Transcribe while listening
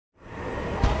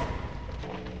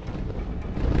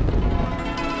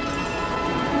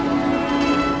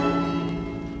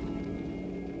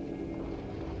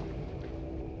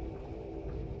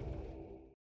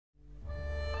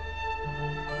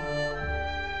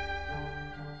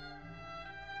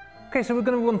Okay, so we're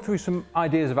going to run through some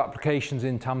ideas of applications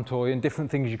in Tan Tui and different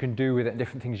things you can do with it and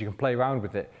different things you can play around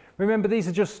with it. Remember, these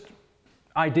are just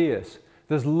ideas.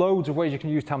 There's loads of ways you can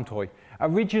use Tan Tui.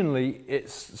 Originally,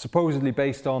 it's supposedly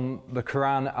based on the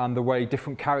Quran and the way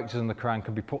different characters in the Quran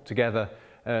can be put together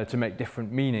to make different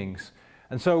meanings.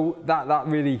 And so that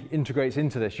really integrates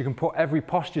into this. You can put every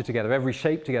posture together, every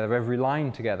shape together, every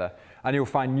line together, and you'll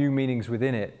find new meanings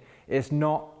within it. It's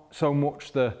not so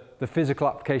much the physical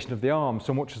application of the arm,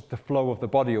 so much as the flow of the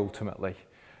body ultimately,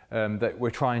 that we're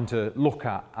trying to look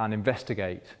at and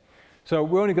investigate. So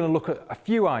we're only going to look at a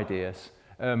few ideas.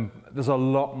 There's a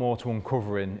lot more to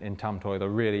uncover in Tan Tui, there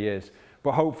really is.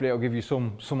 But hopefully it'll give you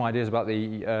some ideas about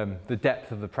the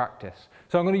depth of the practice.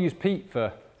 So I'm going to use Pete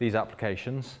for these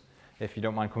applications, if you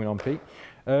don't mind coming on, Pete.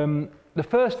 The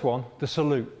first one, the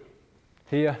salute.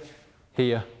 Here,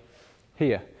 here,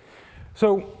 here.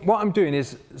 So what I'm doing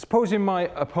is, supposing my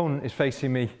opponent is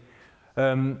facing me,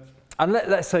 and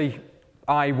let's say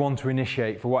I want to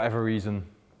initiate, for whatever reason,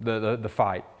 the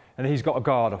fight, and he's got a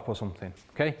guard up or something,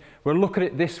 okay? We'll look at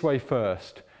it this way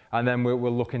first, and then we'll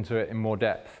look into it in more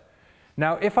depth.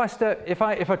 Now, if I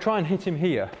try and hit him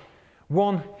here,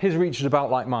 one, his reach is about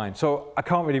like mine, so I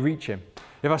can't really reach him.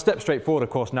 If I step straight forward, of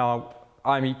course, now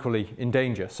I'm equally in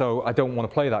danger, so I don't want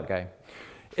to play that game.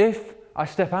 If I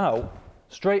step out,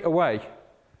 straight away,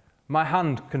 my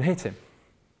hand can hit him,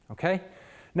 okay?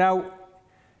 Now,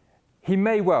 he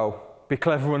may well be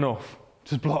clever enough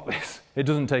to block this. It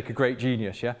doesn't take a great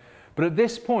genius, yeah? But at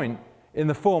this point in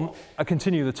the form, I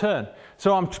continue the turn.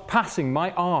 So I'm passing,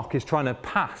 my arc is trying to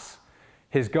pass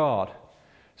his guard.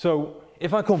 So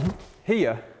if I come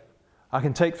here, I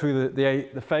can take through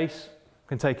the face, I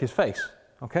can take his face,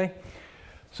 okay?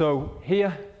 So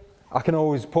here, I can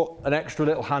always put an extra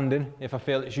little hand in if I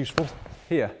feel it's useful.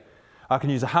 Here, I can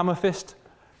use a hammer fist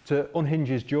to unhinge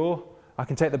his jaw. I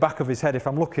can take the back of his head if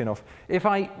I'm lucky enough. If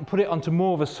I put it onto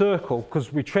more of a circle,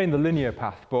 because we train the linear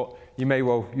path, but you may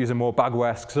well use a more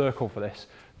Bagua-esque circle for this,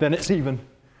 then it's even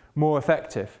more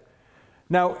effective.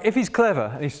 Now, if he's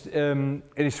clever and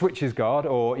he switches guard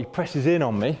or he presses in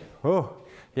on me, oh,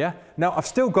 yeah. Now, I've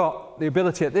still got the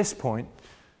ability at this point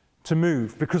to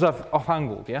move because I've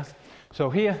off-angled, yeah? So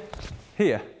here,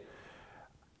 here.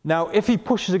 Now, if he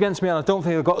pushes against me and I don't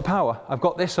think I've got the power, I've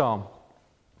got this arm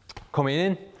coming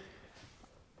in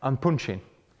and punching.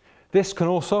 This can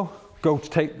also go to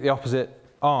take the opposite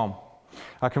arm.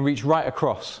 I can reach right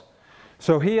across.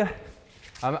 So here,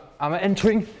 I'm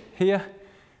entering here,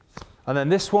 and then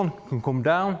this one can come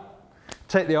down,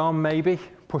 take the arm maybe,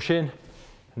 push in,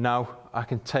 and now I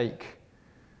can take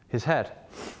his head.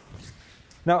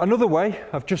 Now, another way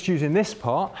of just using this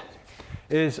part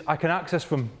is I can access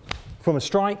from a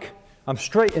strike, I'm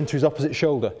straight into his opposite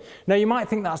shoulder. Now you might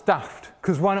think that's daft,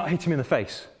 because why not hit him in the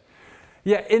face?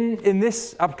 Yeah, in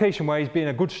this application where he's being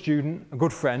a good student, a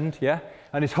good friend, yeah,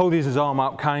 and he's holding his arm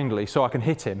out kindly so I can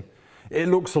hit him, it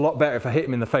looks a lot better if I hit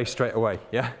him in the face straight away,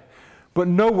 yeah? But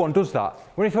no one does that.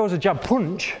 When he throws a jab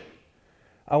punch,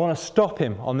 I want to stop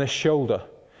him on this shoulder.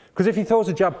 Because if he throws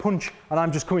a jab punch and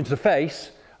I'm just coming to the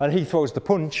face, and he throws the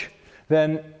punch,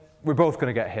 then we're both going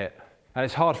to get hit. And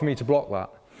it's hard for me to block that.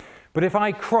 But if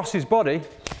I cross his body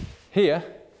here,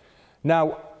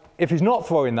 now if he's not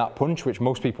throwing that punch, which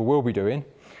most people will be doing,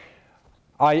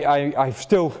 I've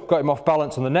still got him off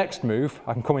balance on the next move.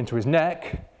 I can come into his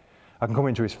neck, I can come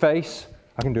into his face,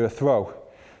 I can do a throw.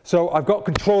 So I've got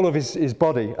control of his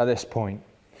body at this point.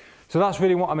 So that's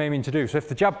really what I'm aiming to do. So if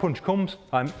the jab punch comes,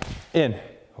 I'm in,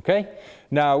 okay?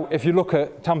 Now if you look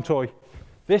at Tan Tui,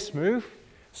 this move,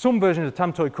 some versions of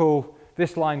Tan Tui call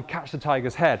this line catch the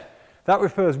tiger's head. That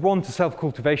refers, one, to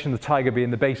self-cultivation, the tiger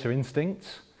being the baser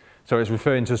instincts. So it's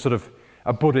referring to sort of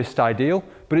a Buddhist ideal,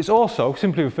 but it's also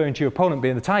simply referring to your opponent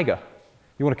being the tiger.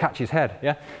 You want to catch his head,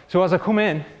 yeah? So as I come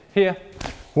in here,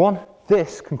 one,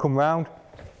 this can come round,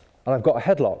 and I've got a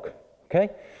headlock, okay?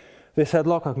 This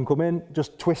headlock, I can come in,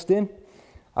 just twist in.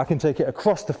 I can take it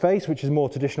across the face, which is more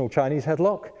traditional Chinese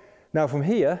headlock. Now from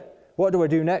here, what do I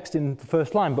do next in the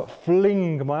first line but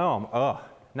fling my arm? Oh,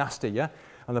 nasty, yeah?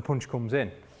 And the punch comes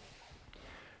in.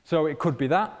 So it could be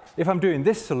that. If I'm doing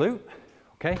this salute,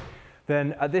 okay,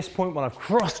 then at this point when I've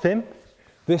crossed him,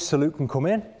 this salute can come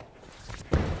in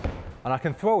and I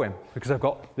can throw him because I've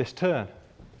got this turn.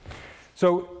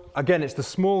 So again, it's the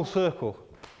small circle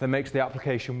that makes the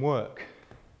application work.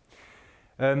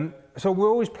 So we're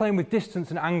always playing with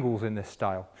distance and angles in this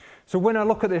style. So when I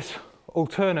look at this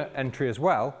alternate entry as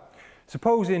well,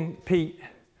 supposing Pete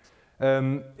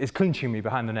is clinching me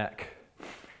behind the neck,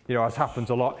 you know, as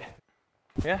happens a lot.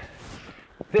 Yeah?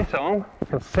 This arm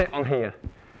can sit on here.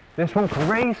 This one can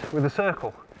raise with a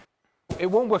circle. it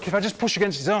won't work if I just push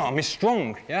against his arm. He's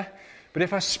strong, yeah? But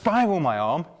if I spiral my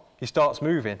arm, he starts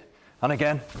moving. And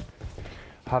again,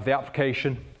 I have the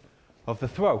application of the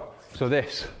throw. So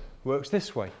this works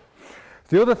this way.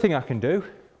 The other thing I can do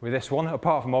with this one,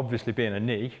 apart from obviously being a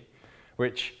knee,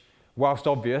 which, whilst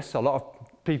obvious, a lot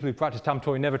of people who practice Tan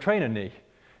Tui never train a knee.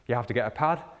 You have to get a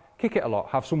pad, kick it a lot,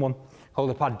 have someone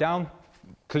hold the pad down,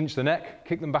 clinch the neck,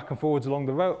 kick them back and forwards along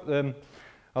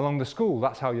the school.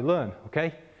 That's how you learn,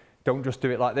 okay? Don't just do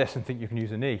it like this and think you can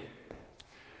use a knee.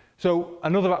 So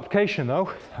another application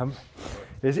though,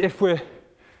 is if we're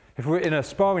in a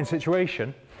sparring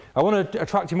situation, I want to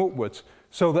attract him upwards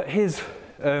so that his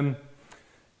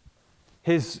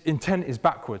intent is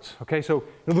backwards, okay? So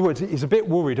in other words, he's a bit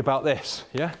worried about this,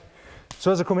 yeah?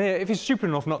 So as I come here, if he's stupid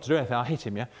enough not to do anything, I'll hit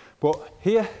him, yeah? But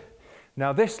here,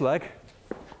 now this leg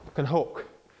can hook.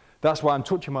 That's why I'm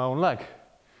touching my own leg.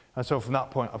 And so from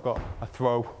that point, I've got a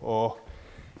throw or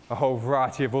a whole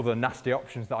variety of other nasty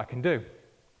options that I can do.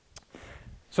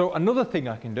 So another thing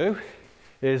I can do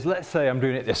is, let's say I'm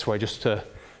doing it this way, just so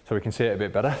we can see it a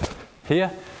bit better.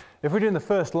 Here, if we're doing the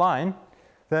first line,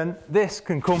 then this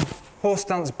can come horse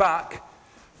stance back,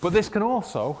 but this can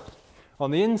also,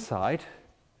 on the inside,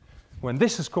 when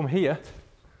this has come here,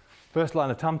 first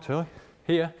line of Tan Tui,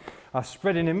 here, I'm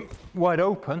spreading him wide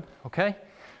open, okay?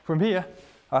 From here,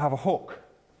 I have a hook.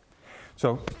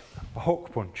 So, a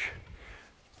hook punch.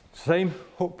 Same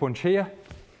hook punch here,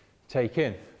 take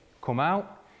in, come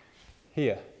out,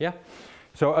 here, yeah?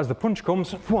 So as the punch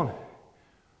comes, one.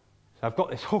 So I've got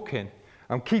this hook in.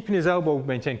 I'm keeping his elbow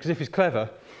maintained, because if he's clever,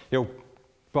 he'll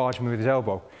barge me with his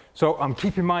elbow. So I'm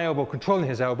keeping my elbow, controlling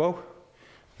his elbow.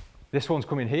 This one's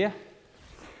coming here,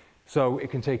 so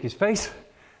it can take his face.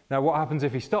 Now what happens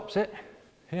if he stops it?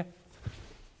 Here.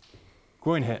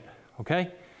 Groin hit,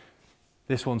 okay?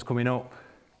 This one's coming up.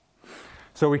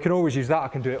 So we can always use that. I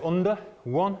can do it under,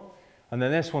 one, and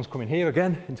then this one's coming here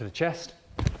again, into the chest,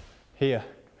 here.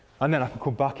 And then I can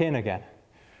come back in again,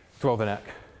 throw the neck.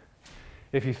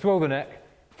 If you throw the neck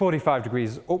 45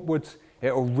 degrees upwards,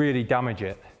 it'll really damage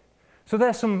it. So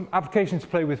there's some applications to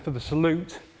play with for the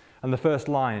salute and the first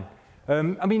line.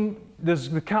 I mean, there's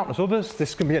countless others.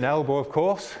 This can be an elbow, of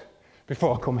course,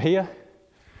 before I come here.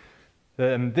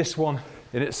 This one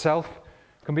in itself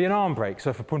can be an arm break. So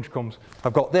if a punch comes,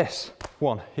 I've got this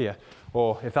one here.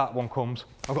 Or if that one comes,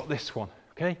 I've got this one,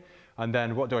 okay? And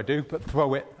then what do I do? But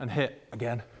throw it and hit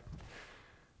again.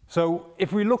 So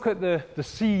if we look at the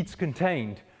seeds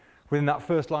contained within that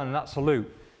first line and that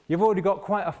salute, you've already got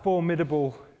quite a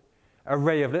formidable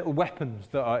array of little weapons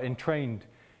that are entrained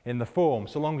in the form,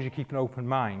 so long as you keep an open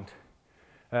mind.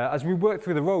 As we work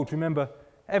through the roads, remember,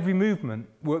 every movement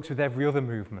works with every other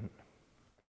movement.